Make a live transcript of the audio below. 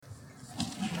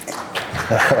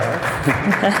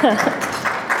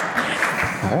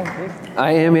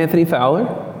I am Anthony Fowler.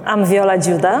 I'm Viola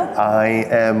Giuda. I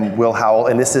am Will Howell,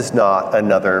 and this is not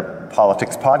another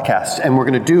politics podcast. And we're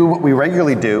going to do what we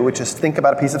regularly do, which is think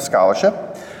about a piece of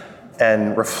scholarship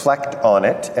and reflect on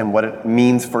it and what it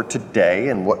means for today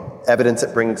and what evidence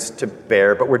it brings to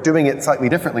bear. But we're doing it slightly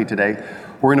differently today.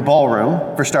 We're in a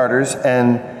ballroom, for starters,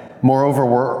 and moreover,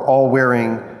 we're all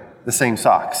wearing the same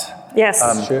socks. Yes.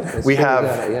 We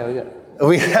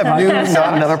have new,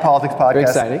 not another politics podcast. Very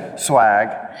exciting. Swag.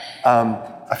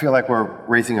 I feel like we're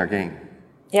raising our game.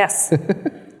 Yes.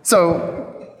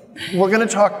 So we're going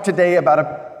to talk today about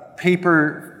a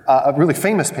paper, a really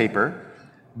famous paper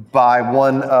by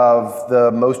one of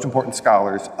the most important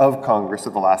scholars of Congress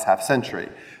of the last half century,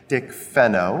 Dick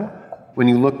Fenno. When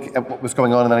you look at what was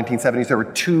going on in the 1970s, there were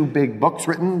two big books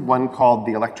written, one called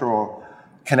The Electoral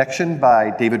Connection by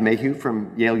David Mayhew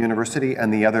from Yale University,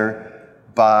 and the other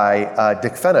by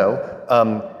Dick Fenno,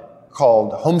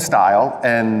 called Homestyle.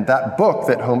 And that book,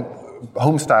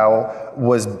 Homestyle,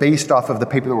 was based off of the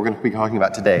paper that we're going to be talking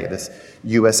about today, this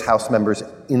U.S. House members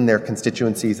in their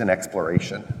constituencies and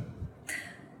exploration.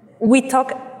 We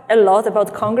talk a lot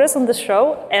about Congress on the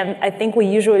show, and I think we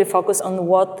usually focus on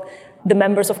what the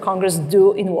members of Congress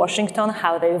do in Washington,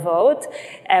 how they vote,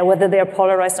 whether they are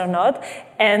polarized or not.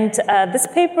 And this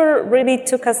paper really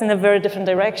took us in a very different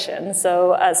direction.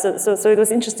 So it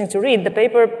was interesting to read. The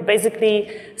paper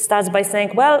basically starts by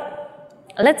saying, well,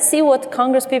 let's see what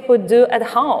Congress people do at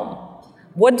home.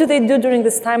 What do they do during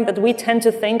this time that we tend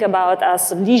to think about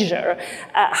as leisure?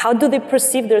 How do they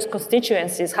perceive their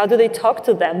constituencies? How do they talk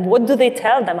to them? What do they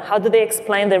tell them? How do they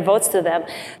explain their votes to them?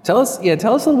 Tell us a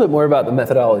little bit more about the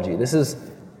methodology. This is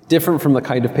different from the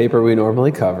kind of paper we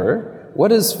normally cover. What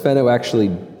does Fenno actually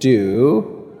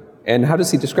do, and how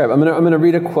does he describe? I'm going to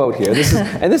read a quote here. This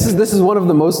is one of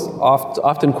the most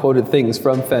often quoted things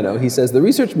from Fenno. He says, "The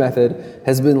research method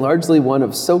has been largely one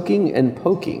of soaking and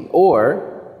poking, or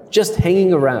just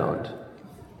hanging around."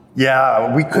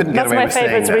 Yeah, we couldn't get away with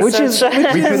saying that. Which is our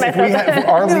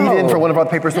lead-in for one of our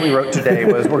papers that we wrote today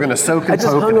was we're going to soak and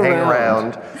poke and hang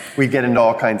around. We get into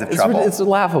all kinds of trouble. It's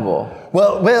laughable.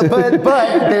 Well,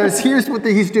 but here's what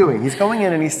he's doing. He's going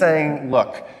in and he's saying,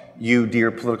 look, you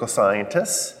dear political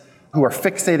scientists who are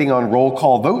fixating on roll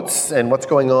call votes and what's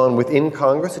going on within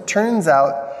Congress, it turns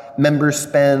out members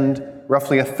spend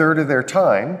roughly a third of their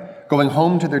time going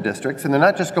home to their districts, and they're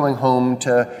not just going home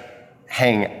to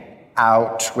hang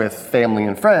out with family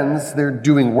and friends, they're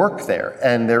doing work there,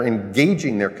 and they're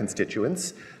engaging their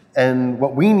constituents. And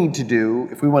what we need to do,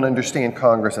 if we want to understand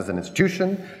Congress as an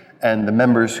institution, and the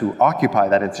members who occupy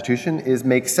that institution, is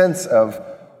make sense of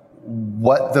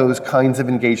what those kinds of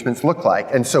engagements look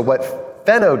like. And so what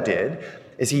Fenno did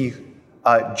is he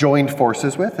joined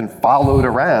forces with and followed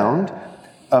around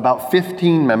about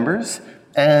 15 members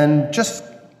and just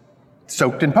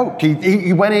soaked and poked.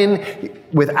 He went in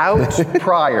without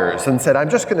priors and said, I'm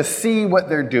just going to see what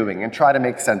they're doing and try to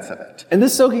make sense of it. And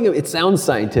this soaking, it sounds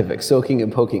scientific, soaking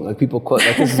and poking. Like people quote,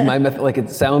 like this is my method, like it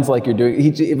sounds like you're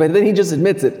doing, but then he just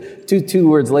admits it two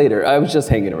words later. I was just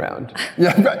hanging around.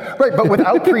 Yeah, right, but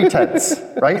without pretense,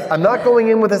 right? I'm not going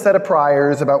in with a set of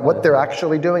priors about what they're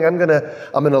actually doing. I'm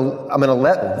gonna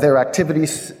let their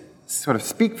activities sort of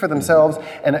speak for themselves,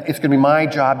 and it's going to be my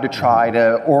job to try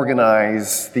to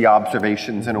organize the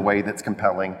observations in a way that's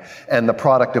compelling, and the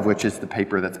product of which is the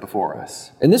paper that's before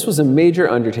us. And this was a major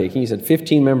undertaking. You said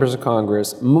 15 members of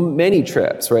Congress, many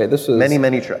trips, right? This was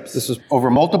many trips. This was over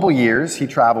multiple years. He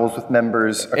travels with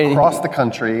members across the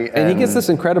country. And he gets this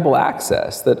incredible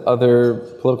access that other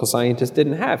political scientists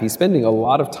didn't have. He's spending a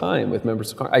lot of time with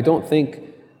members of Congress. I don't think.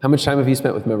 How much time have you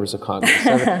spent with members of Congress?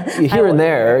 Here and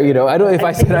there, I don't know if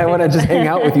I said I want to just hang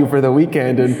out with you for the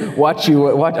weekend and watch,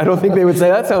 I don't think they would say,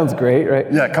 that sounds great, right?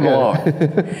 Yeah, come along.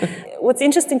 What's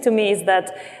interesting to me is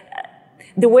that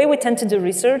the way we tend to do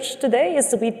research today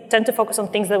is that we tend to focus on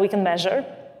things that we can measure,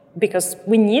 because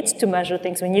we need to measure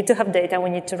things, we need to have data, we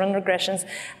need to run regressions.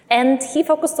 And he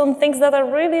focused on things that are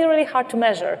really, really hard to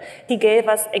measure. He gave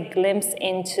us a glimpse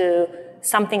into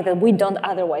something that we don't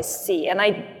otherwise see. And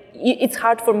it's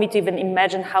hard for me to even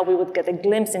imagine how we would get a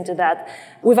glimpse into that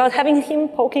without having him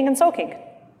poking and soaking.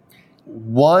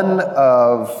 One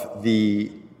of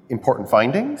the important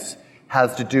findings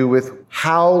has to do with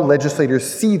how legislators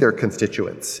see their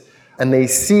constituents. And they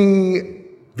see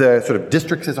the sort of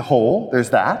districts as a whole, there's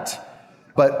that.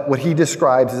 But what he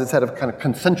describes is a set of kind of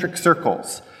concentric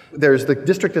circles. There's the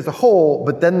district as a whole,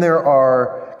 but then there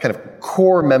are kind of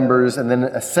core members and then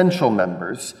essential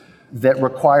members that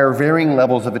require varying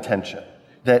levels of attention,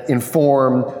 that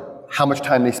inform how much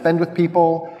time they spend with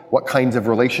people, what kinds of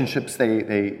relationships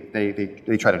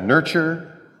they try to nurture.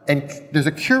 And there's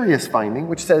a curious finding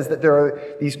which says that there are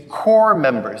these core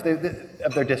members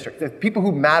of their district, the people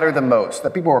who matter the most, the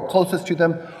people who are closest to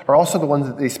them are also the ones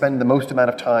that they spend the most amount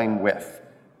of time with.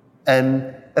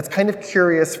 And that's kind of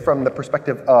curious from the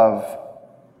perspective of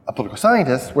a political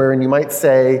scientist, wherein you might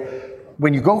say,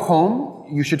 when you go home,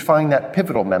 you should find that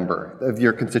pivotal member of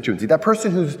your constituency, that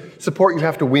person whose support you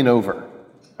have to win over,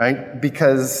 right?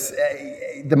 Because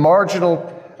the marginal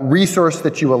resource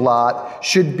that you allot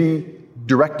should be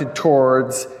directed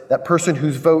towards that person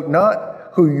whose vote, not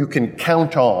who you can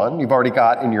count on, you've already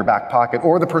got in your back pocket,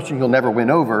 or the person you'll never win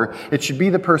over. It should be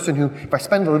the person who, if I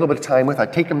spend a little bit of time with, I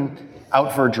take them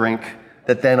out for a drink,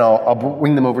 that then I'll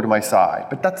bring them over to my side.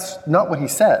 But that's not what he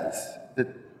says.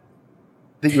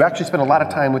 That you actually spend a lot of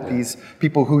time with these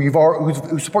people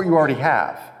whose support you already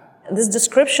have. This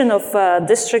description of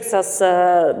districts as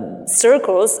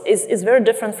circles is very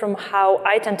different from how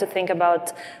I tend to think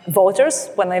about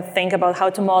voters when I think about how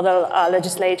to model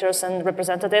legislators and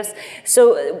representatives.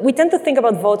 So we tend to think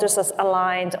about voters as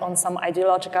aligned on some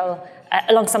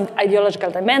along some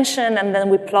ideological dimension, and then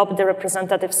we plop the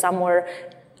representative somewhere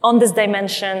on this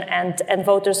dimension, and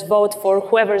voters vote for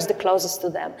whoever is the closest to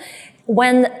them.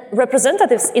 When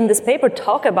representatives in this paper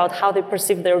talk about how they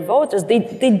perceive their voters,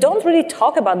 they don't really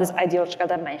talk about this ideological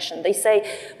dimension. They say,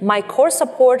 my core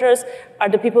supporters are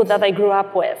the people that I grew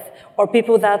up with, or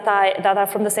people that are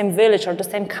from the same village, or the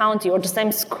same county, or the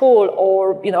same school,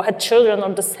 or had children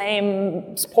on the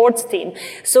same sports team.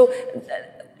 So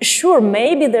sure,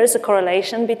 maybe there's a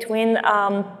correlation between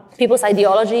people's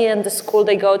ideology and the school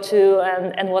they go to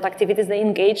and what activities they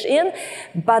engage in,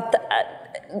 but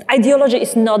ideology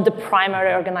is not the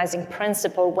primary organizing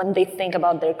principle when they think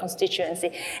about their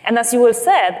constituency. And as you will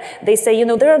said, they say,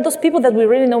 there are those people that we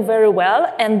really know very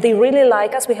well, and they really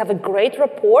like us, we have a great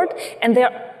rapport, and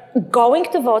they're going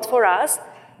to vote for us,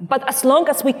 but as long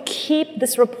as we keep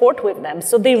this rapport with them.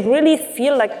 So they really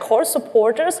feel like core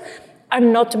supporters are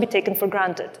not to be taken for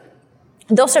granted.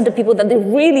 Those are the people that they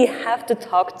really have to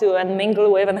talk to and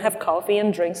mingle with and have coffee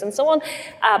and drinks and so on,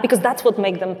 because that's what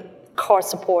makes them core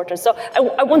supporters. So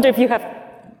I wonder if you have...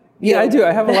 I do.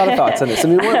 I have a lot of thoughts on this. I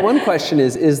mean, one question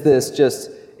is this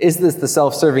the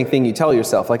self-serving thing you tell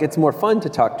yourself? Like, it's more fun to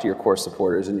talk to your core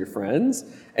supporters and your friends.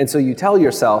 And so you tell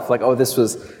yourself, like, oh,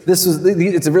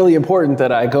 it's really important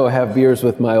that I go have beers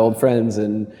with my old friends.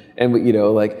 And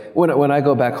like, when I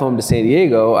go back home to San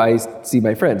Diego, I see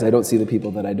my friends. I don't see the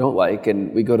people that I don't like.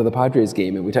 And we go to the Padres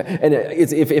game and we talk. And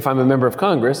if I'm a member of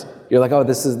Congress, you're like, oh,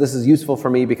 this is useful for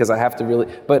me because I have to really,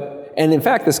 and in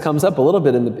fact, this comes up a little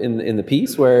bit in the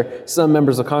piece where some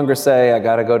members of Congress say, I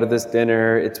got to go to this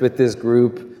dinner. It's with this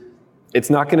group. It's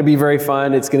not going to be very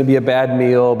fun. It's going to be a bad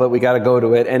meal, but we got to go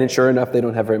to it. And sure enough, they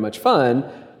don't have very much fun.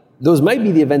 Those might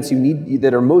be the events you need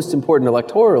that are most important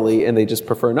electorally, and they just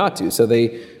prefer not to. So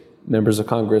members of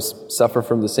Congress suffer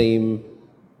from the same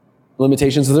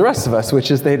limitations as the rest of us,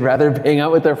 which is they'd rather hang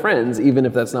out with their friends, even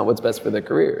if that's not what's best for their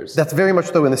careers. That's very much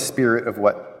though in the spirit of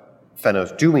what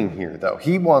Fenno's doing here, though.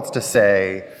 He wants to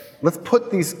say, let's put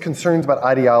these concerns about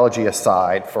ideology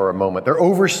aside for a moment. They're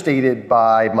overstated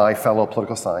by my fellow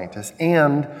political scientists.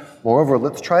 And moreover,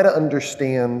 let's try to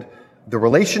understand the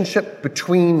relationship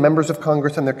between members of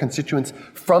Congress and their constituents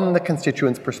from the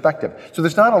constituents' perspective. So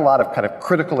there's not a lot of kind of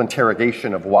critical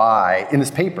interrogation of why, in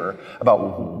this paper, about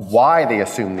why they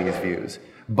assume these views.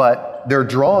 But they're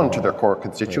drawn to their core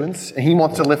constituents, and he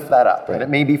wants to lift that up. And it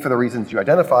may be for the reasons you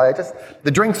identify.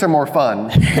 The drinks are more fun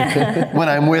when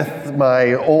I'm with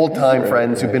my old-time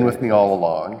friends who've been with me all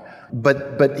along.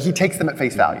 But he takes them at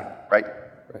face value, right?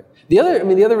 Right. The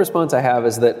other response I have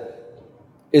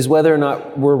is whether or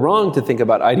not we're wrong to think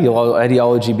about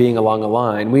ideology being along a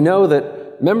line. We know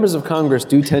that members of Congress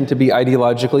do tend to be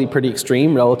ideologically pretty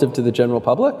extreme relative to the general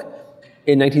public.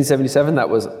 In 1977,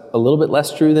 that was a little bit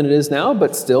less true than it is now,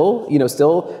 but still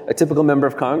a typical member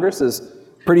of Congress is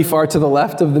pretty far to the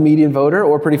left of the median voter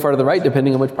or pretty far to the right,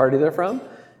 depending on which party they're from.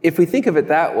 If we think of it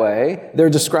that way, they're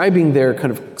describing their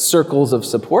kind of circles of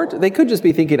support. They could just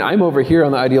be thinking, I'm over here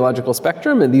on the ideological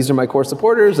spectrum, and these are my core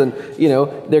supporters, and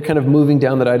they're kind of moving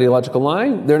down that ideological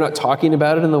line. They're not talking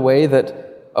about it in the way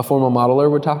that a formal modeler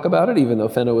would talk about it, even though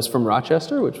Fenno was from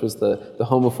Rochester, which was the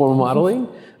home of formal modeling.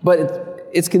 But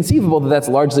it's conceivable that that's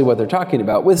largely what they're talking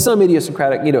about, with some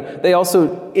idiosyncratic, they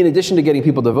also, in addition to getting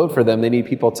people to vote for them, they need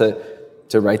people to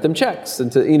write them checks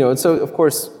and and so of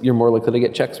course you're more likely to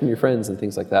get checks from your friends and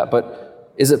things like that.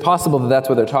 But is it possible that that's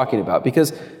what they're talking about?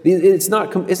 Because it's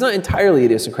not entirely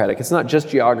idiosyncratic. It's not just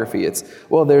geography. It's,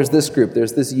 well, there's this group,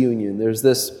 there's this union, there's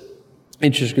this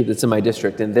interest group that's in my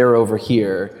district, and they're over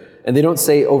here. And they don't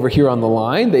say over here on the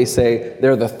line, they say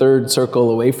they're the third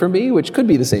circle away from me, which could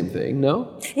be the same thing,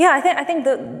 no? Yeah, I think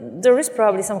there is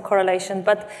probably some correlation,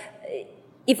 but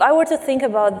if I were to think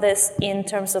about this in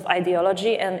terms of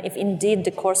ideology, and if indeed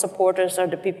the core supporters are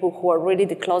the people who are really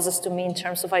the closest to me in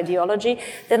terms of ideology,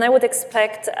 then I would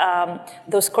expect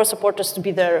those core supporters to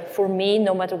be there for me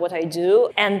no matter what I do.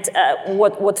 And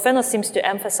what Fenno seems to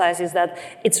emphasize is that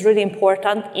it's really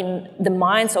important in the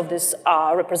minds of these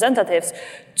representatives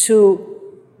to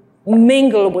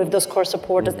mingle with those core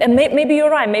supporters. And maybe you're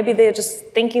right, maybe they're just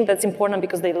thinking that's important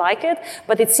because they like it,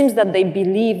 but it seems that they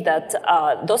believe that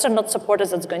those are not supporters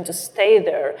that's going to stay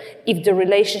there if the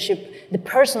relationship, the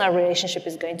personal relationship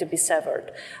is going to be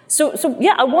severed. So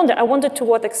yeah, I wonder to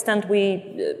what extent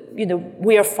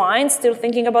we are fine still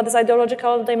thinking about this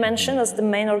ideological dimension as the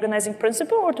main organizing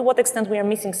principle, or to what extent we are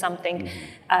missing something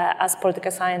as political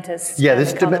scientists. Yeah,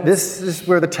 this is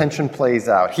where the tension plays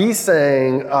out. He's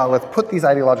saying, let's put these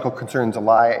ideological concerns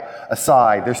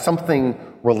aside. There's something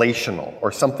relational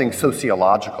or something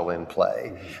sociological in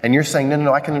play. And you're saying,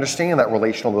 no, I can understand that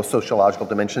relational, those sociological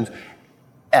dimensions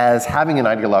as having an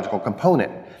ideological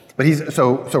component. But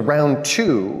so round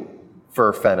two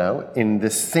for Fenno in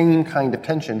this same kind of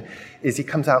tension is he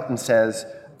comes out and says,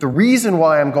 the reason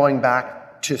why I'm going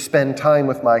back to spend time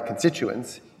with my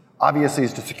constituents obviously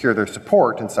is to secure their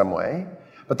support in some way.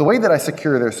 But the way that I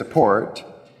secure their support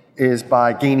is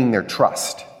by gaining their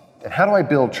trust. And how do I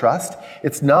build trust?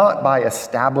 It's not by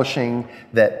establishing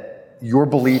that your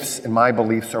beliefs and my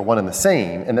beliefs are one and the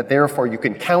same, and that therefore you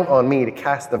can count on me to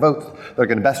cast the votes that are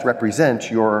going to best represent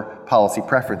your policy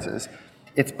preferences.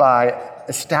 It's by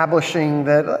establishing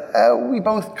that we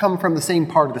both come from the same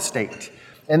part of the state,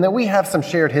 and that we have some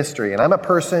shared history, and I'm a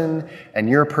person, and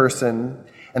you're a person,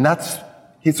 and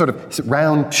he's sort of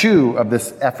round two of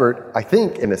this effort, I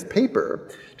think, in this paper,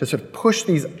 to sort of push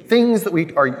these things that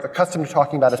we are accustomed to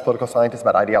talking about as political scientists,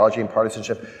 about ideology and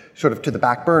partisanship, sort of to the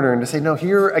back burner, and to say, no,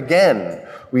 here again,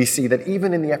 we see that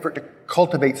even in the effort to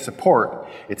cultivate support,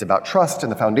 it's about trust,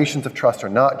 and the foundations of trust are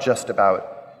not just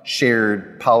about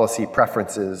shared policy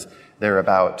preferences, they're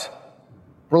about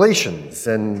relations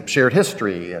and shared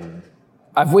history. And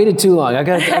I've waited too long. I've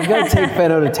got to take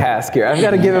Fenno to task here. I've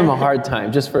got to give him a hard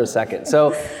time just for a second.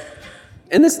 So,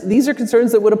 and these are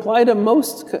concerns that would apply to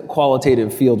most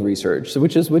qualitative field research,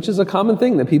 which is a common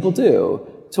thing that people do.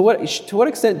 To what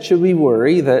extent should we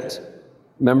worry that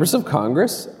members of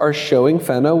Congress are showing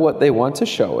Fenno what they want to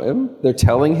show him? They're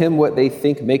telling him what they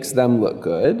think makes them look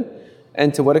good.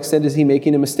 And to what extent is he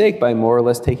making a mistake by more or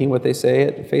less taking what they say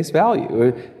at face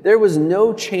value? There was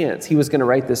no chance he was going to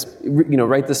write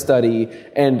this study,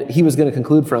 and he was going to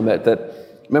conclude from it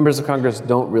that members of Congress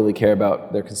don't really care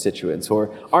about their constituents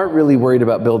or aren't really worried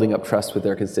about building up trust with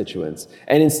their constituents.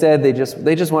 And instead, they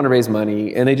just want to raise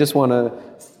money, and they just want to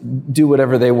do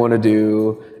whatever they want to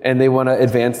do, and they want to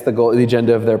advance the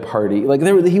agenda of their party.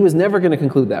 He was never going to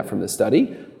conclude that from this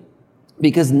study,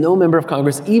 because no member of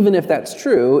Congress, even if that's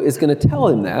true, is going to tell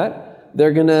him that.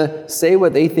 They're going to say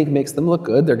what they think makes them look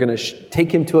good. They're going to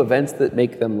take him to events that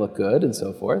make them look good, and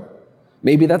so forth.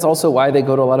 Maybe that's also why they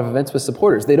go to a lot of events with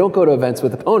supporters. They don't go to events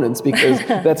with opponents because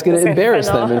that's going to embarrass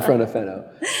them in front of Fenno.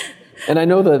 And I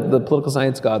know the political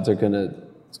science gods are going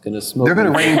to smoke. They're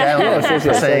going to rain down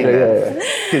for saying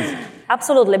that.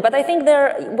 Absolutely, but I think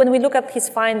when we look at his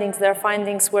findings, there are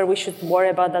findings where we should worry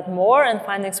about that more and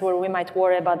findings where we might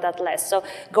worry about that less. So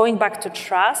going back to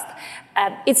trust,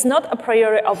 it's not a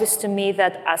priori obvious to me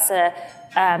that as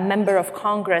a member of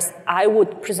Congress, I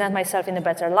would present myself in a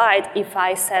better light if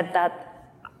I said that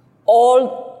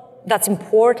all that's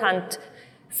important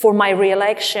for my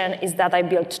re-election is that I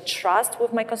build trust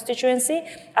with my constituency,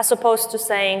 as opposed to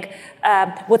saying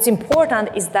what's important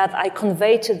is that I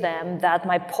convey to them that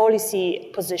my policy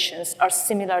positions are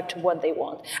similar to what they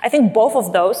want. I think both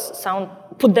of those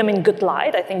put them in good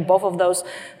light. I think both of those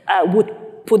would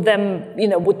put them,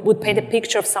 would paint a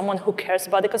picture of someone who cares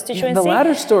about the constituency. The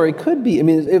latter story could be,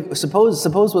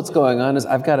 suppose what's going on is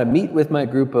I've got to meet with my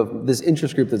group of this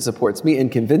interest group that supports me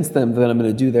and convince them that I'm going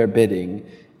to do their bidding,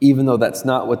 even though that's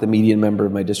not what the median member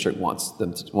of my district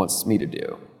wants me to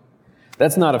do.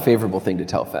 That's not a favorable thing to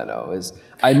tell Fenno, is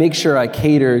I make sure I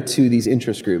cater to these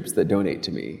interest groups that donate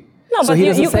to me. No, so he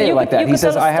doesn't say it like that. He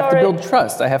says, I have to build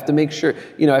trust. I have to make sure,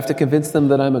 I have to convince them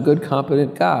that I'm a good,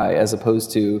 competent guy, as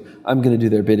opposed to I'm going to do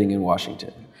their bidding in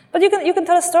Washington. But you can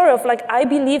tell a story of I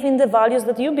believe in the values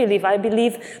that you believe. I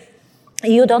believe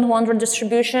you don't want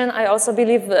redistribution. I also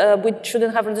believe we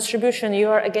shouldn't have redistribution. You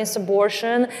are against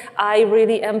abortion. I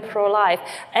really am pro-life.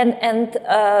 And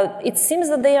it seems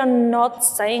that they are not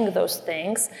saying those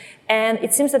things. And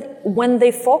it seems that when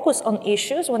they focus on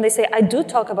issues, when they say, I do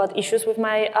talk about issues with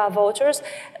my voters,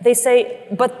 they say,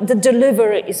 but the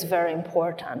delivery is very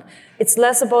important. It's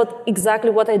less about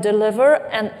exactly what I deliver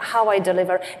and how I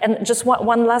deliver. And just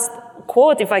one last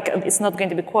quote, if I can, it's not going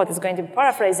to be quote, it's going to be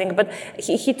paraphrasing, but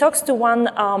he talks to one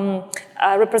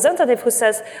representative who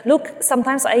says, look,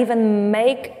 sometimes I even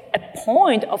make a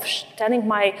point of telling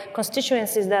my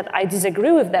constituencies that I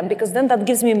disagree with them, because then that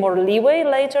gives me more leeway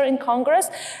later in Congress.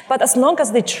 But as long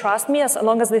as they trust me, as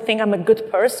long as they think I'm a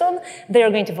good person, they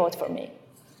are going to vote for me.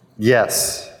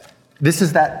 Yes. This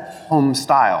is that home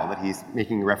style that he's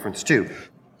making reference to.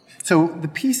 So the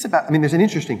piece about, there's an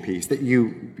interesting piece that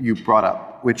you brought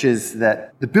up, which is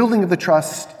that the building of the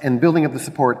trust and building of the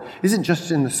support isn't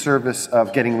just in the service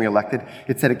of getting reelected,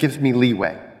 it's that it gives me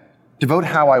leeway to vote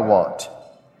how I want.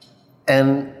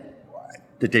 And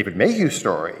the David Mayhew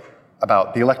story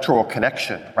about the electoral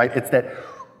connection, right? It's that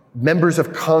members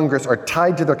of Congress are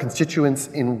tied to their constituents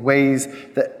in ways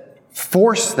that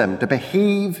force them to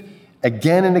behave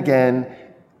again and again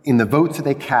in the votes that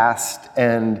they cast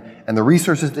and the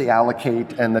resources they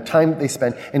allocate and the time that they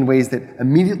spend in ways that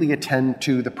immediately attend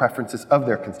to the preferences of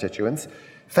their constituents.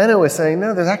 Fenno is saying,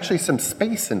 no, there's actually some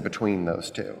space in between those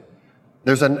two.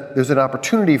 There's an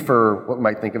opportunity for what we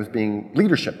might think of as being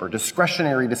leadership or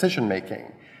discretionary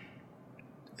decision-making.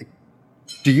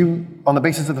 Do you, on the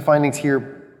basis of the findings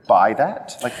here, buy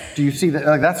that? Like, do you see that?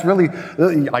 Like, that's really,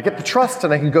 I get the trust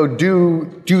and I can go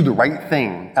do the right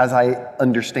thing as I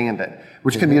understand it,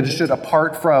 which can be understood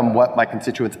apart from what my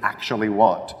constituents actually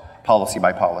want, policy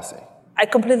by policy. I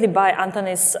completely buy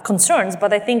Anthony's concerns,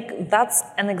 but I think that's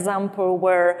an example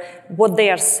where what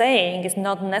they are saying is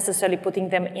not necessarily putting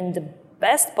them in the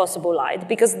best possible light,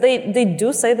 because they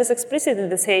do say this explicitly.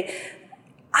 They say,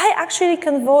 I actually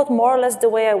can vote more or less the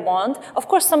way I want. Of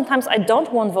course, sometimes I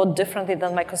don't want to vote differently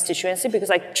than my constituency because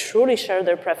I truly share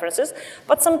their preferences,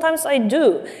 but sometimes I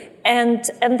do. And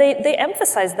they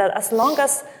emphasize that as long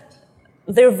as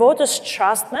their voters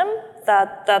trust them,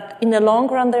 that in the long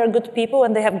run they are good people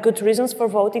and they have good reasons for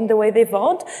voting the way they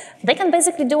vote, they can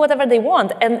basically do whatever they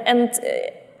want. And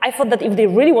I thought that if they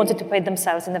really wanted to paint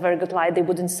themselves in a very good light, they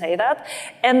wouldn't say that.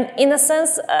 And in a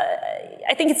sense,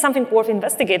 I think it's something worth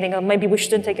investigating, or maybe we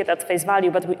shouldn't take it at face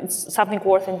value, but it's something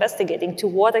worth investigating, to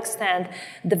what extent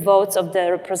the votes of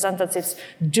the representatives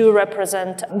do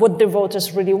represent what the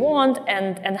voters really want,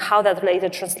 and how that later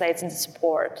translates into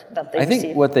support that they receive. I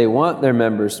think what they want their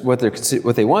members, what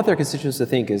they want their constituents to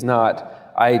think is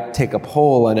not, I take a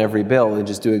poll on every bill and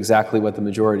just do exactly what the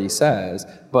majority says,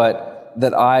 but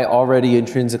that I already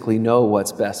intrinsically know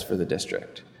what's best for the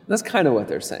district. That's kind of what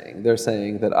they're saying. They're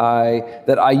saying that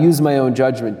I use my own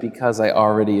judgment because I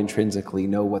already intrinsically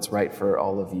know what's right for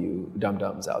all of you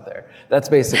dum-dums out there. That's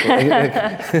basically...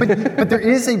 but there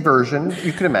is a version,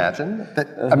 you could imagine, that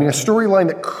a storyline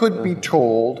that could be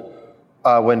told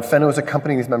when Fenno is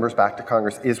accompanying these members back to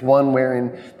Congress is one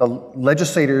wherein the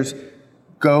legislators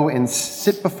go and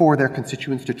sit before their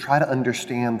constituents to try to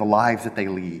understand the lives that they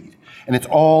lead. And it's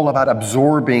all about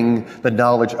absorbing the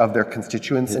knowledge of their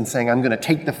constituents and saying, I'm going to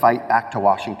take the fight back to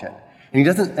Washington. And he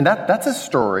doesn't, and that's a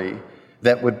story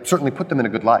that would certainly put them in a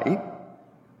good light,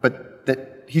 but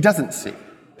that he doesn't see.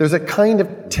 There's a kind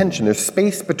of tension, there's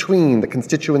space between the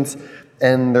constituents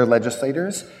and their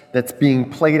legislators that's being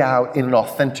played out in an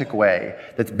authentic way,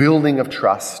 that's building of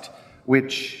trust,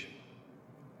 which,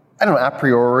 I don't know, a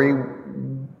priori,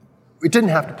 it didn't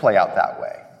have to play out that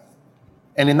way.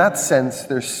 And in that sense,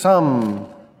 there's some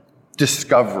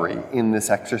discovery in this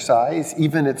exercise,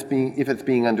 even if it's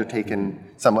being undertaken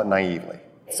somewhat naively.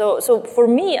 So for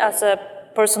me, as a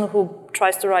person who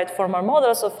tries to write formal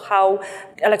models of how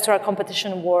electoral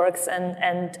competition works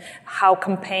and how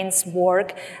campaigns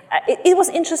work, it was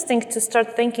interesting to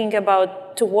start thinking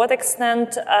about to what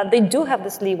extent they do have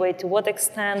this leeway, to what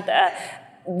extent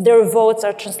their votes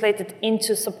are translated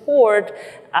into support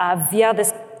via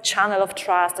this channel of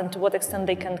trust, and to what extent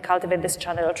they can cultivate this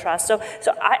channel of trust. So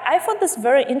I found this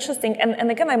very interesting. And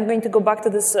again, I'm going to go back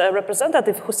to this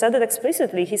representative who said it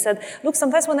explicitly. He said, look,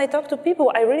 sometimes when I talk to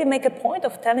people, I really make a point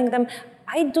of telling them,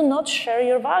 I do not share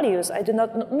your values. I do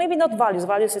not, maybe not values.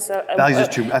 Values is values is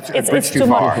too, that's it's too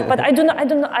far. Much. But I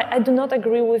do not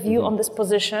agree with you on this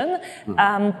position.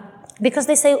 Because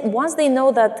they say once they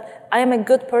know that I am a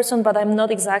good person, but I'm not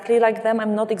exactly like them,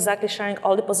 I'm not exactly sharing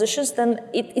all the positions, then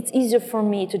it's easier for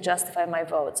me to justify my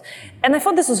votes. And I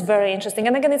thought this was very interesting.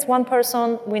 And again, it's one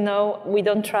person, we know, we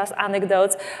don't trust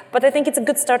anecdotes, but I think it's a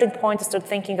good starting point to start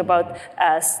thinking about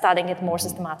studying it more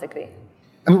systematically.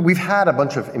 We've had a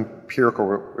bunch of empirical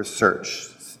research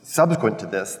subsequent to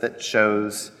this that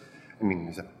shows,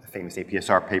 there's a famous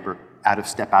APSR paper, out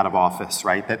of office,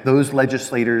 right? That those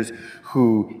legislators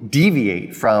who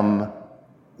deviate from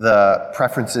the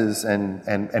preferences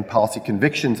and policy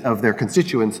convictions of their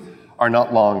constituents are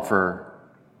not long for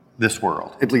this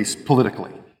world, at least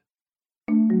politically.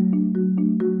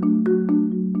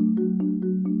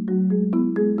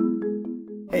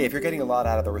 Hey, if you're getting a lot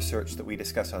out of the research that we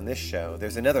discuss on this show,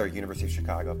 there's another University of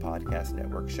Chicago Podcast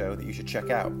Network show that you should check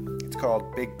out. It's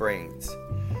called Big Brains.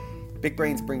 Big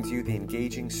Brains brings you the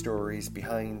engaging stories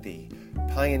behind the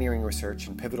pioneering research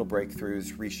and pivotal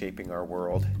breakthroughs reshaping our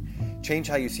world. Change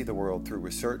how you see the world through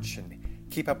research and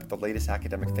keep up with the latest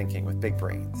academic thinking with Big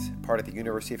Brains, part of the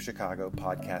University of Chicago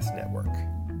Podcast Network.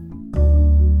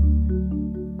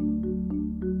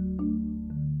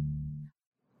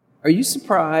 Are you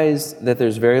surprised that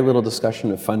there's very little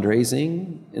discussion of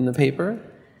fundraising in the paper?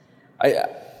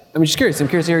 I'm just curious. I'm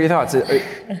curious to hear your thoughts.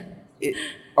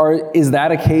 Is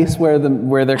that a case where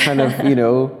they're kind of,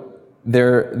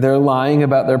 they're lying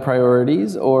about their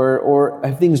priorities, or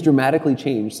have things dramatically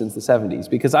changed since the 70s?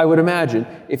 Because I would imagine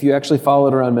if you actually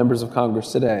followed around members of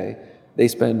Congress today, they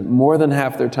spend more than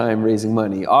half their time raising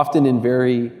money, often in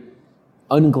very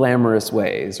unglamorous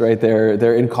ways, right?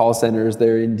 They're in call centers,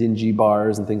 they're in dingy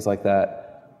bars and things like that.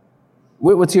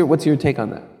 What's your take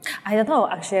on that? I don't know.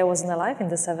 Actually, I wasn't alive in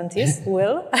the 70s.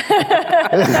 Will?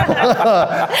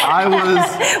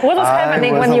 What was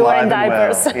happening when you were in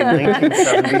diapers? In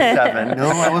 1977. No,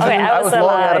 I wasn't. Okay, I was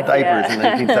long out of diapers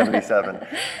yeah. in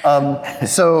 1977.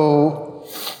 So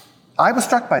I was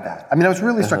struck by that. I mean, I was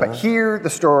really struck by. Here, the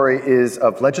story is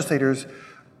of legislators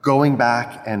going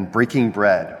back and breaking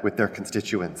bread with their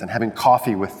constituents and having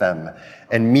coffee with them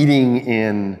and meeting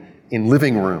in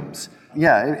living rooms.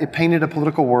 Yeah, it painted a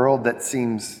political world that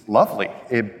seems lovely.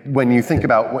 When you think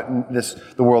about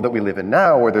the world that we live in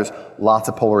now, where there's lots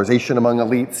of polarization among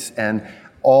elites and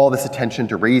all this attention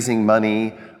to raising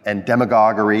money and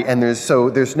demagoguery, and there's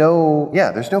no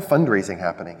fundraising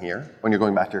happening here when you're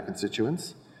going back to your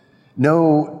constituents.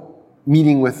 No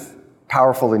meeting with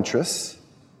powerful interests.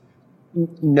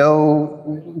 No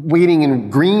waiting in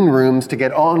green rooms to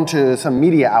get onto some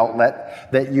media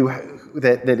outlet that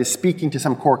is speaking to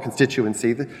some core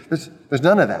constituency. There's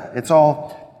none of that. It's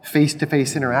all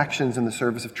face-to-face interactions in the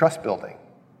service of trust building.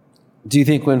 Do you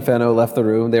think when Fenno left the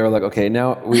room, they were like, okay,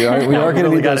 now we are going to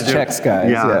need those checks,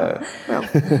 guys? Yeah.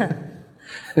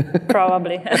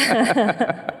 Probably.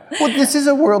 Well, this is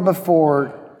a world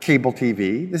before cable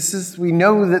TV. We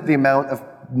know that the amount of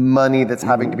money that's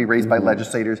having to be raised by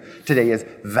legislators today is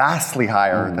vastly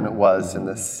higher than it was in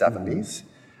the 70s.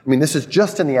 I mean, this is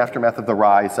just in the aftermath of the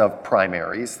rise of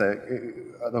primaries, the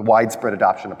widespread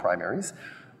adoption of primaries.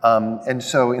 And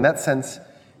so in that sense,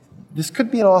 this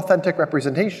could be an authentic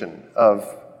representation of,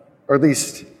 or at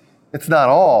least it's not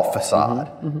all facade.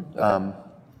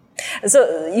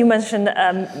 So you mentioned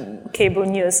cable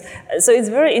news. So it's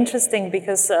very interesting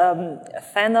because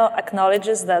Fenno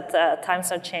acknowledges that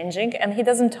times are changing, and he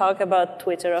doesn't talk about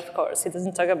Twitter, of course. He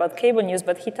doesn't talk about cable news,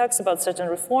 but he talks about certain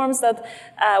reforms that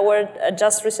were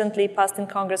just recently passed in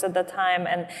Congress at that time.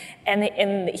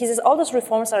 And he says all those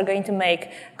reforms are going to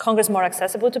make Congress more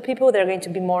accessible to people. They're going to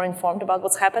be more informed about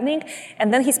what's happening.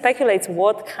 And then he speculates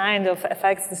what kind of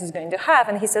effects this is going to have.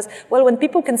 And he says, well, when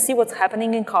people can see what's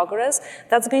happening in Congress,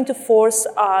 that's going to force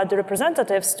the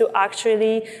representatives to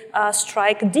actually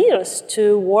strike deals,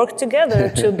 to work together,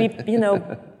 to be,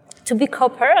 to be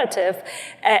cooperative.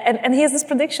 And he has this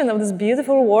prediction of this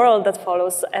beautiful world that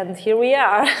follows. And here we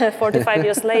are, 45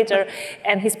 years later,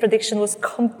 and his prediction was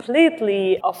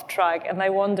completely off track. And I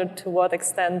wondered to what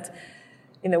extent,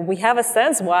 we have a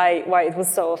sense why it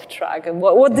was so off track. And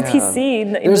what did he see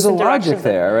in There's a logic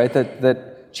there, right? That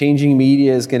changing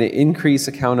media is going to increase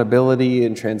accountability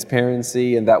and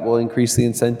transparency, and that will increase the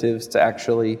incentives to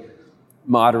actually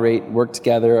moderate, work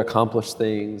together, accomplish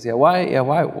things. Why?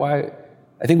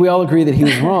 I think we all agree that he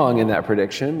was wrong in that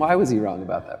prediction. Why was he wrong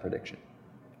about that prediction?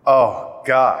 Oh,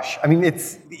 gosh. I mean,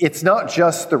 it's not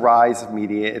just the rise of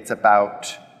media. It's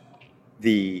about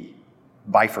the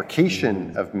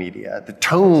bifurcation of media, the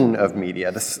tone of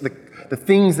media, the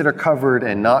things that are covered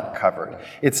and not covered.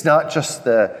 It's not just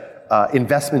the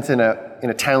investments in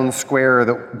a town square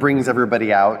that brings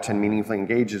everybody out and meaningfully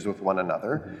engages with one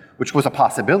another, which was a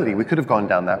possibility. We could have gone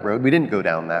down that road. We didn't go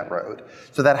down that road.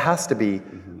 So that has to be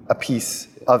a piece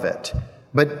of it.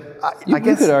 But I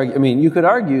guess you could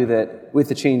argue that with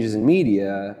the changes in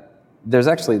media, there's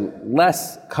actually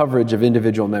less coverage of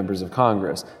individual members of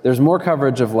Congress. There's more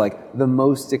coverage of like the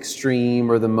most extreme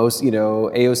or the most,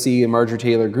 AOC and Marjorie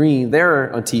Taylor Greene.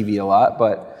 They're on TV a lot,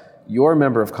 but your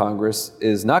member of Congress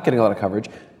is not getting a lot of coverage.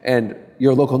 And,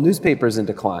 your local newspaper's in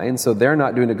decline, so they're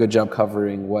not doing a good job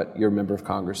covering what your member of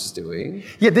Congress is doing.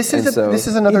 Yeah, this is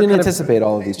another. You didn't anticipate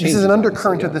all of these changes. This is an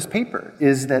undercurrent of this paper,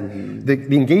 is that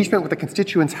the engagement with the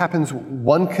constituents happens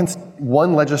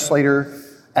one legislator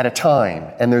at a time,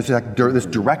 and there's this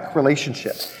direct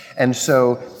relationship. And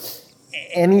so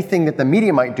anything that the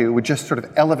media might do would just sort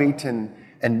of elevate and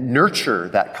nurture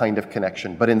that kind of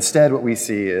connection. But instead what we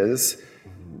see is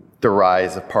the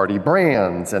rise of party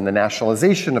brands and the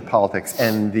nationalization of politics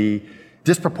and the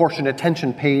disproportionate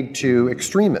attention paid to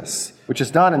extremists, which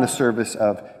is not in the service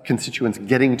of constituents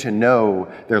getting to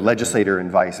know their legislator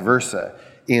and vice versa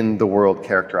in the world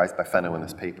characterized by Fenno in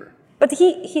this paper. But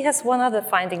he has one other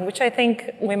finding, which I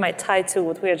think we might tie to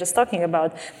what we are just talking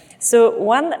about. So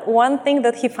one thing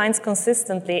that he finds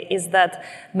consistently is that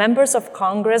members of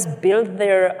Congress build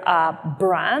their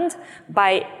brand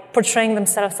by portraying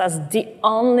themselves as the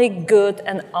only good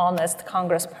and honest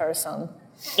congressperson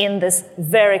in this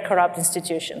very corrupt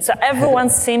institution. So everyone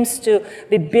seems to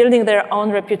be building their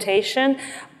own reputation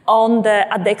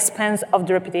at the expense of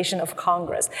the reputation of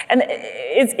Congress. And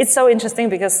it's so interesting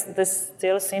because this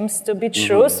still seems to be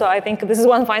true. So I think this is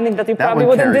one finding that you probably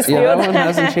wouldn't dispute. Yeah, that one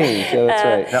hasn't changed. Yeah, that's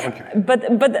right. That one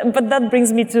carries. But that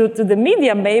brings me to the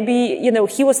media. Maybe,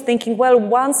 he was thinking, well,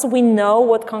 once we know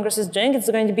what Congress is doing, it's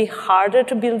going to be harder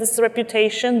to build this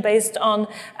reputation based on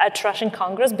trashing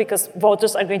Congress because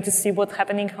voters are going to see what's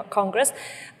happening in Congress.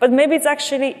 But maybe it's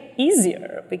actually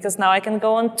easier because now I can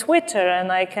go on Twitter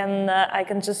and I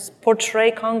can just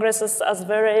portray Congress as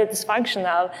very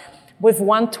dysfunctional with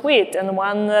one tweet and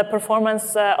one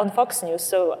performance on Fox News.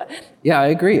 So, yeah, I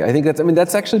agree. I think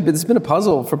that's actually it's been a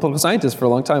puzzle for political scientists for a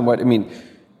long time.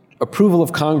 Approval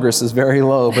of Congress is very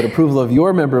low, but approval of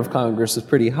your member of Congress is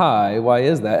pretty high. Why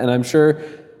is that? And I'm sure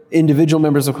individual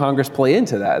members of Congress play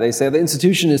into that. They say the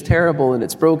institution is terrible and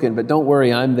it's broken, but don't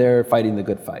worry, I'm there fighting the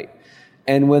good fight.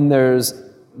 And when there's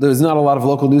not a lot of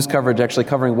local news coverage actually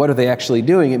covering what are they actually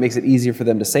doing, it makes it easier for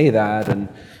them to say that,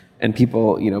 and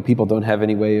people don't have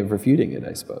any way of refuting it,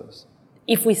 I suppose.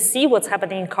 If we see what's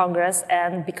happening in Congress,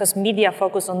 and because media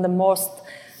focus on the most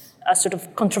sort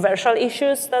of controversial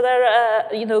issues that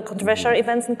are, controversial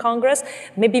events in Congress,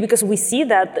 maybe because we see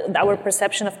that our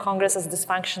perception of Congress as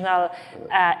dysfunctional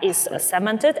is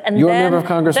cemented. And your member of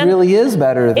Congress really is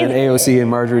better than AOC and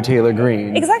Marjorie Taylor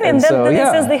Greene. Exactly, and then in a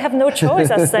sense they have no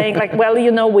choice as saying like, well,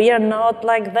 we are not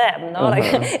like them. No?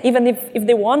 Like, even if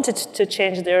they wanted to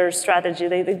change their strategy,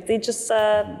 they just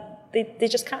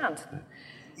can't.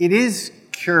 It is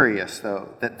curious, though,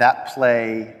 that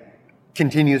play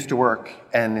continues to work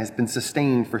and has been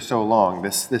sustained for so long.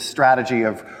 This strategy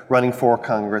of running for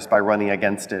Congress by running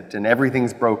against it, and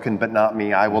everything's broken but not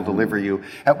me, I will deliver you.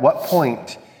 At what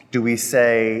point do we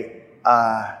say,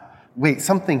 wait,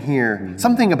 something here,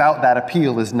 something about that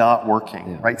appeal is not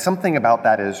working, right? Something about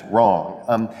that is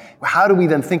wrong. How do we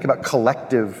then think about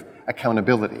collective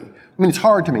accountability? It's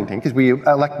hard to maintain because we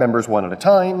elect members one at a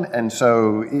time, and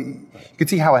so you can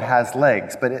see how it has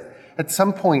legs, but at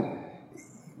some point,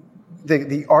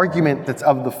 the argument that's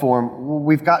of the form,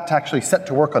 we've got to actually set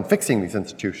to work on fixing these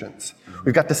institutions.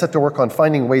 We've got to set to work on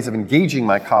finding ways of engaging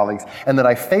my colleagues, and that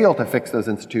I fail to fix those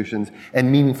institutions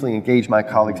and meaningfully engage my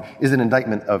colleagues is an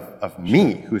indictment of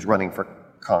me who's running for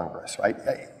Congress, right?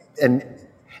 And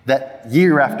that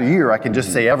year after year, I can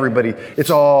just say everybody, it's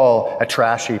all a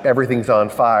trash heap, everything's on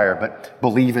fire, but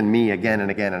believe in me again and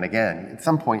again and again. At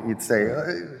some point you'd say,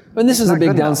 and this is a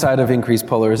big downside of increased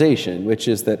polarization, which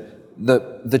is that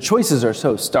the choices are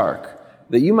so stark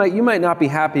that you might not be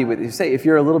happy with, say, if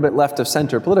you're a little bit left of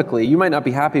center politically, you might not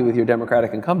be happy with your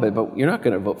Democratic incumbent, but you're not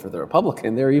going to vote for the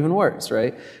Republican. They're even worse,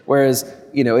 right? Whereas,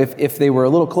 if they were a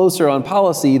little closer on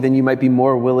policy, then you might be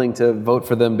more willing to vote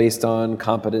for them based on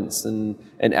competence and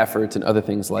effort and other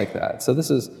things like that. So this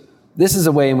is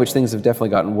a way in which things have definitely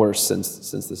gotten worse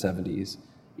since the 70s,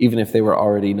 even if they were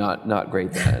already not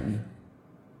great then.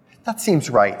 That seems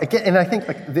right. Again, and I think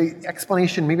the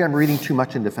explanation, maybe I'm reading too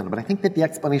much into Fenno, but I think that the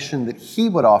explanation that he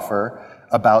would offer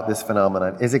about this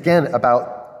phenomenon is, again,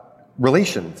 about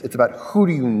relations. It's about who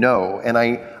do you know? And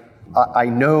I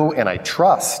know and I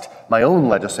trust my own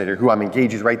legislator who I'm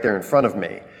engaged is right there in front of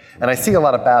me. And I see a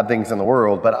lot of bad things in the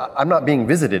world, but I'm not being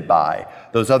visited by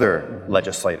those other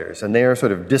legislators. And they are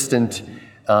sort of distant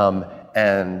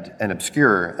and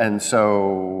obscure. And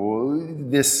so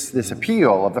this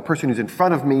appeal of the person who's in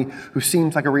front of me, who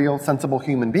seems like a real sensible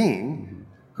human being,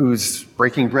 who's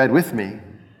breaking bread with me,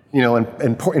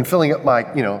 and filling up my,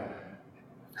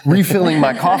 refilling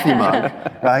my coffee mug,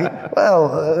 right?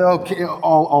 Well, okay,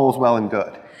 all is well and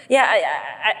good. Yeah,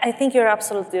 I think you're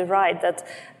absolutely right that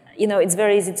it's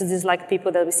very easy to dislike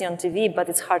people that we see on TV, but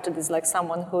it's hard to dislike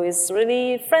someone who is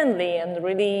really friendly and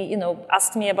really,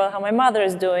 asks me about how my mother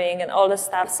is doing and all this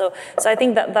stuff. So I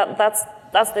think that's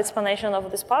the explanation of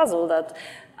this puzzle, that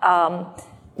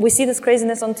we see this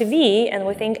craziness on TV and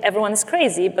we think everyone is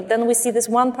crazy, but then we see this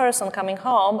one person coming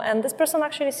home and this person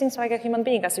actually seems like a human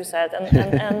being, as you said,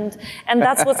 and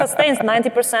that's what sustains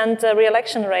 90%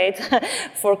 re-election rate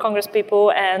for Congress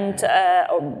people and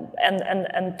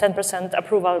 10%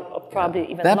 approval, probably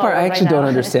even that part lower I actually right now. don't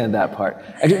understand that part.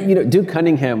 Duke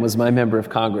Cunningham was my member of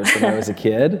Congress when I was a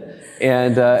kid,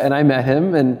 and I met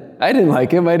him, and I didn't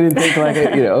like him. I didn't think like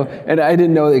it, and I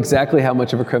didn't know exactly how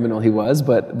much of a criminal he was,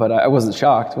 but I wasn't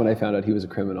shocked when I found out he was a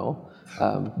criminal.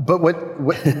 But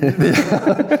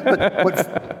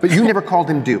but you never called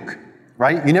him Duke,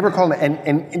 right? You never called him,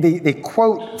 and they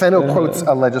quote, Fenno quotes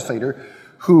a legislator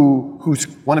who's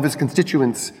one of his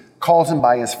constituents calls him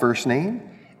by his first name,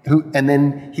 and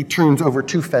then he turns over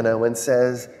to Fenno and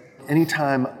says,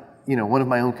 anytime one of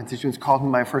my own constituents calls me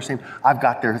by my first name, I've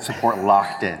got their support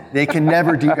locked in. They can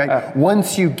never do, right?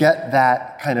 Once you get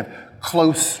that kind of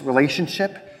close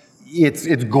relationship,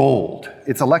 it's gold.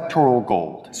 It's electoral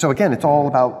gold. So again, it's all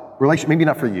about relation. Maybe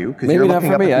not for you, because you're not looking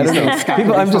for up me. at I don't these know.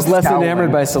 things. I'm just less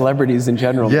enamored by celebrities in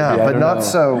general. Yeah, maybe. but not know.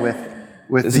 so with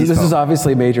This these is folks.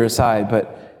 obviously a major aside,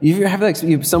 but you have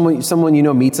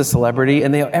someone meets a celebrity,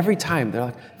 and every time they're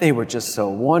like, they were just so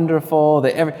wonderful.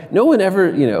 No one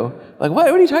ever like, what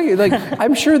are you talking? Like,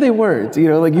 I'm sure they weren't.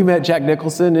 Like you met Jack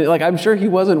Nicholson, and, like I'm sure he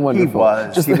wasn't wonderful. He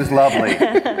was. He was lovely.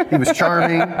 He was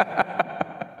charming.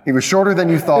 He was shorter than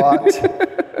you thought.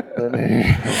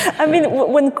 I mean,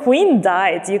 when Queen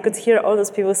died, you could hear all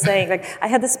those people saying, like, I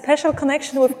had a special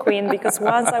connection with Queen because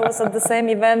once I was at the same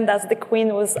event as the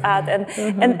Queen was at, and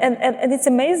it's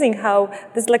amazing how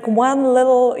there's like one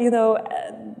little,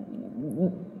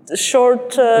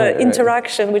 short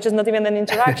interaction, which is not even an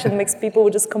interaction, makes people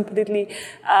just completely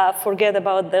forget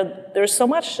about that. There's so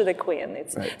much to the Queen.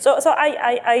 So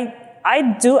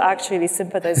I do actually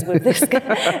sympathize with this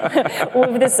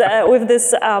with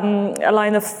this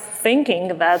line of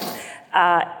thinking that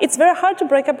it's very hard to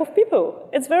break up with people.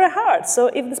 It's very hard. So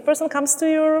if this person comes to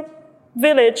your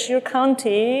village, your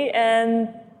county,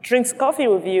 and drinks coffee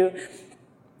with you,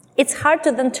 it's hard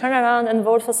to then turn around and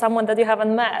vote for someone that you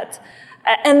haven't met.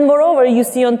 And moreover, you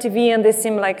see on TV and they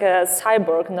seem like a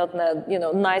cyborg, not a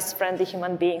nice, friendly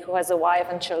human being who has a wife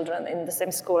and children in the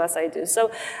same school as I do. So,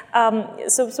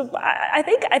 I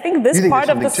think this part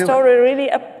of the story really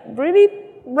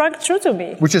rang true to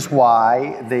me. Which is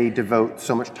why they devote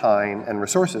so much time and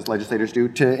resources, legislators do,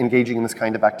 to engaging in this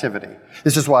kind of activity.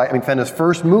 This is why, Fenno's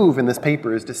first move in this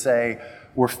paper is to say,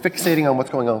 we're fixating on what's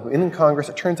going on in Congress.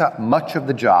 It turns out much of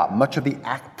the job, much of the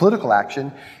political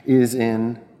action is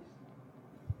in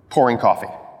pouring coffee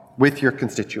with your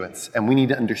constituents. And we need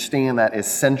to understand that is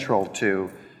central to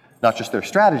not just their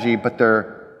strategy, but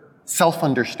their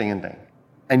self-understanding.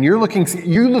 And you look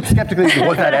skeptically,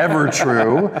 was that ever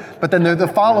true? But then the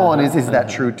follow-on is that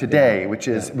true today? Which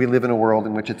is, we live in a world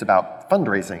in which it's about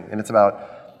fundraising, and it's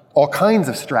about all kinds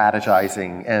of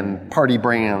strategizing, and party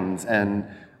brands, and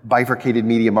bifurcated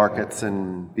media markets,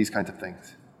 and these kinds of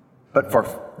things. But for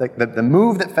the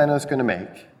move that Fenno's going to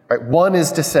make, right, one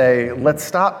is to say, let's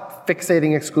stop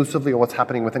fixating exclusively on what's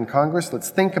happening within Congress. Let's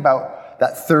think about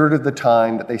that third of the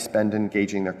time that they spend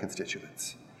engaging their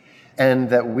constituents. And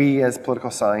that we as political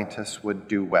scientists would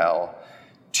do well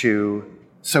to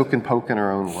soak and poke in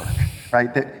our own work,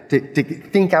 right? To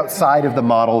think outside of the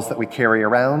models that we carry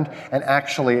around and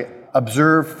actually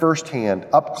observe firsthand,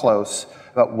 up close,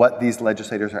 about what these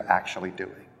legislators are actually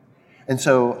doing. And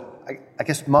so I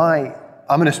guess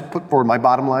I'm going to put forward my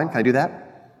bottom line. Can I do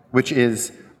that? Which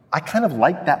is, I kind of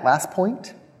like that last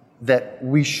point, that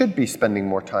we should be spending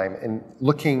more time in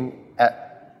looking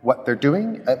at what they're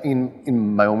doing.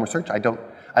 In my own research, I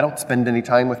don't spend any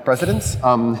time with presidents,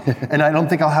 and I don't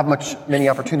think I'll have many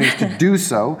opportunities to do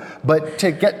so. But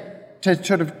to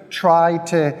sort of try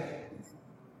to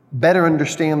better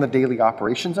understand the daily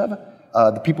operations of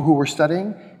the people who we're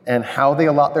studying and how they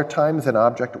allot their time as an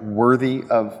object worthy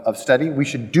of study, we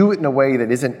should do it in a way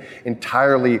that isn't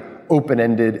entirely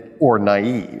open-ended or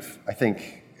naive. I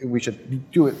think we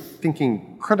should do it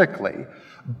thinking critically,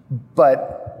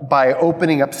 but by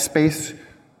opening up space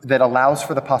that allows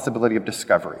for the possibility of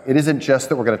discovery. It isn't just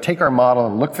that we're going to take our model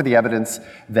and look for the evidence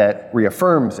that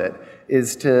reaffirms it,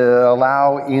 is to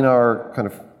allow in our kind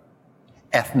of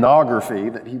ethnography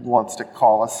that he wants to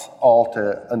call us all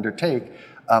to undertake,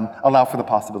 allow for the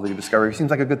possibility of discovery. Seems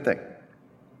like a good thing.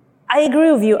 I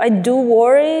agree with you. I do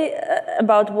worry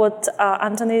about what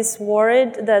Anthony is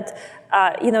worried, that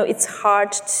it's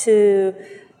hard to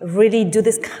really do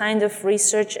this kind of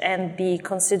research and be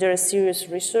considered a serious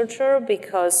researcher,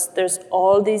 because there's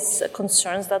all these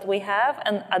concerns that we have,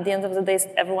 and at the end of the day,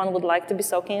 everyone would like to be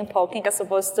soaking and poking as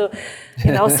opposed to,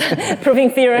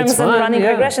 proving theorems and running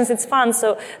regressions. It's fun.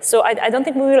 So I don't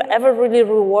think we will ever really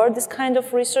reward this kind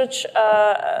of research.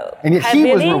 And yet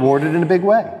he was rewarded in a big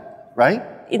way, right?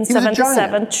 In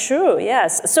 77, true,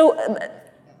 yes. So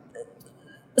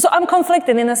I'm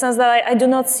conflicted in the sense that I do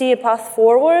not see a path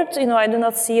forward. I do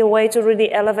not see a way to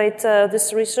really elevate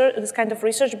this kind of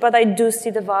research, but I do see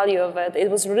the value of it.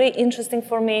 It was really interesting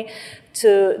for me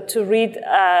to read,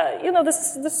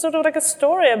 this sort of like a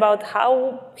story about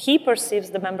how he perceives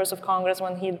the members of Congress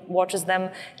when he watches them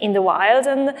in the wild,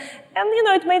 and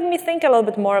it made me think a little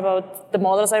bit more about the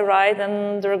models I write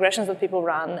and the regressions that people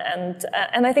run,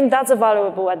 and I think that's a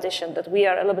valuable addition, that we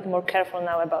are a little bit more careful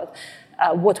now about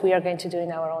what we are going to do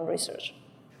in our own research.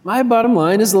 My bottom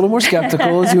line is a little more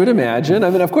skeptical, as you would imagine.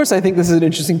 I mean, of course, I think this is an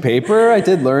interesting paper. I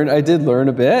did learn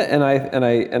a bit, and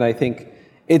I think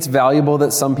it's valuable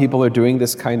that some people are doing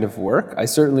this kind of work. I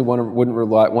certainly wouldn't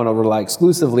want to rely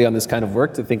exclusively on this kind of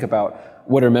work to think about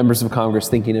what are members of Congress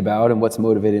thinking about and what's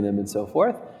motivating them and so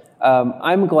forth.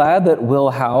 I'm glad that Will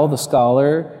Howe, the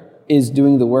scholar, is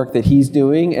doing the work that he's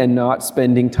doing and not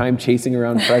spending time chasing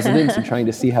around presidents and trying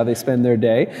to see how they spend their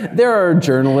day. There are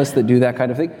journalists that do that kind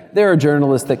of thing. There are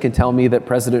journalists that can tell me that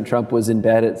President Trump was in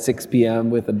bed at 6 p.m.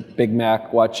 with a Big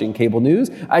Mac watching cable news.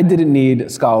 I didn't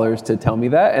need scholars to tell me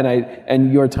that,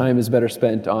 and your time is better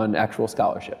spent on actual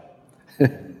scholarship.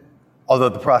 Although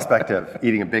the prospect of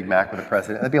eating a Big Mac with a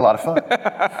president, that'd be a lot of fun.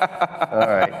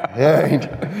 All right.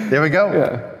 There we go.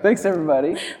 Yeah. Thanks,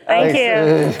 everybody. Thank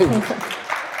you.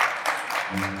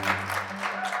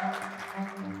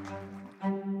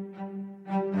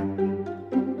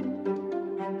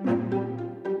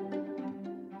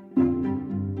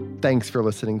 Thanks for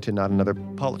listening to Not Another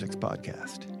Politics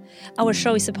Podcast. Our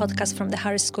show is a podcast from the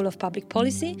Harris School of Public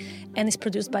Policy and is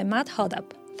produced by Matt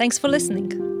Hodapp. Thanks for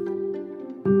listening.